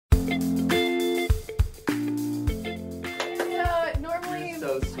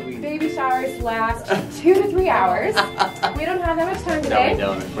sweet. Baby showers last 2 to 3 hours. We don't have that much time today. No,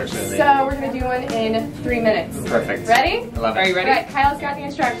 we don't, unfortunately. So we're gonna do one in 3 minutes. Perfect. Ready? I love it. Are you ready? All right, Kyle's got the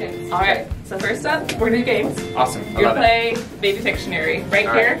instructions. All right. So first up, we're gonna do games. Awesome. You're I gonna love it. play Baby Pictionary. Right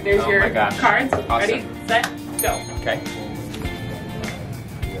All here, right. there's Oh your my gosh. cards. Awesome. Ready, set, go. Okay.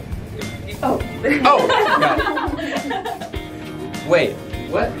 Oh. Oh! Got it. Wait.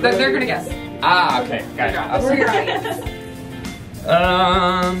 What? They're gonna guess. Ah, okay. Got it. We're Awesome. your audience.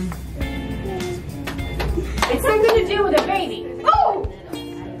 It's something to do with a baby. Oh!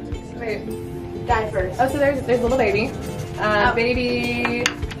 Wait. Die first. Oh, so there's little baby. Baby.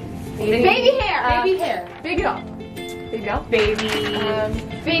 Baby hair. Baby hair. Baby doll. Baby doll. Baby.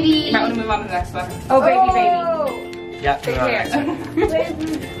 Baby. You might want to move on to the next one. Oh, baby, Oh. Yeah. Baby all hair. right.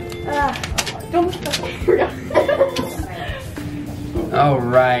 Don't. All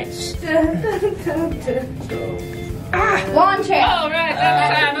right. Lawn chair. Oh, right.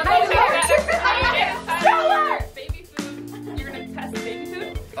 That's time. Stroller. Stroller. Baby food. You're gonna test baby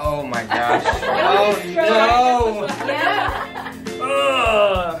food? Oh my gosh. Oh no. Yeah.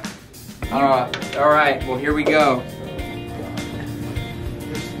 All right. Well, here we go.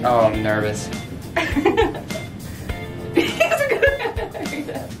 Oh, I'm nervous.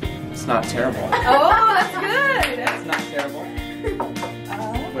 It's not terrible. Oh, that's good. It's not terrible.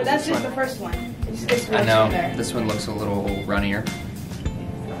 But that's just the first one. It's just I know. what's in there. This one looks a little runnier.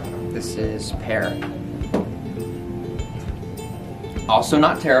 This is pear. Also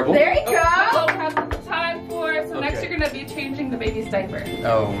not terrible. There you go. Well, we have time for, so next Okay. you're gonna be changing the baby's diaper.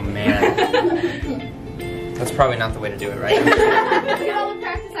 Oh man. That's probably not the way to do it, right? Get all the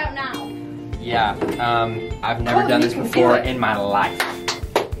practice out now. Yeah. I've never done this before in my life.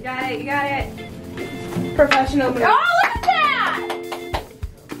 You got it. You got it. Professional move. Oh, look at that!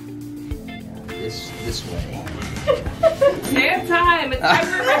 This way. Nap time. It's time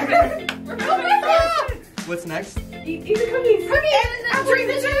for breakfast. We're breakfast. What's next? Eat the cookies. Cookies! Drink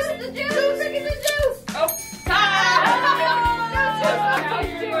the juice! The juice! Drink the juice! Oh, time! Now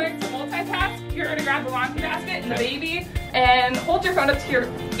you're going to multitask. You're going to grab the laundry basket and the baby and hold your phone up to your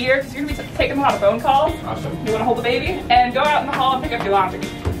ear because you're going to be taking a lot of phone calls. Awesome. You want to hold the baby and go out in the hall and pick up your laundry.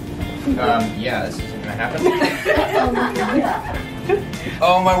 Yeah, this isn't gonna happen.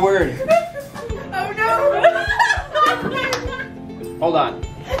 Oh my word. Oh no! Hold on.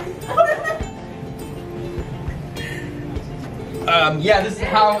 Yeah, this is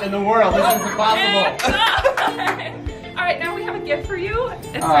how in the world this is impossible. Alright, now we have a gift for you.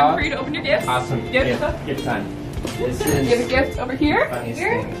 It's time for you to open your gifts. Awesome. Gift. Gift time. This You have a is gift over here. the funniest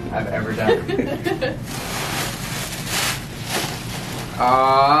thing I've ever done.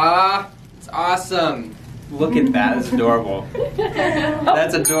 It's awesome. Look at that. That's adorable.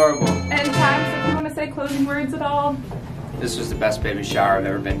 That's adorable. And Tam, so if you want to say closing words at all? This was the best baby shower I've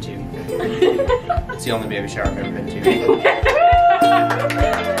ever been to. It's the only baby shower I've ever been to.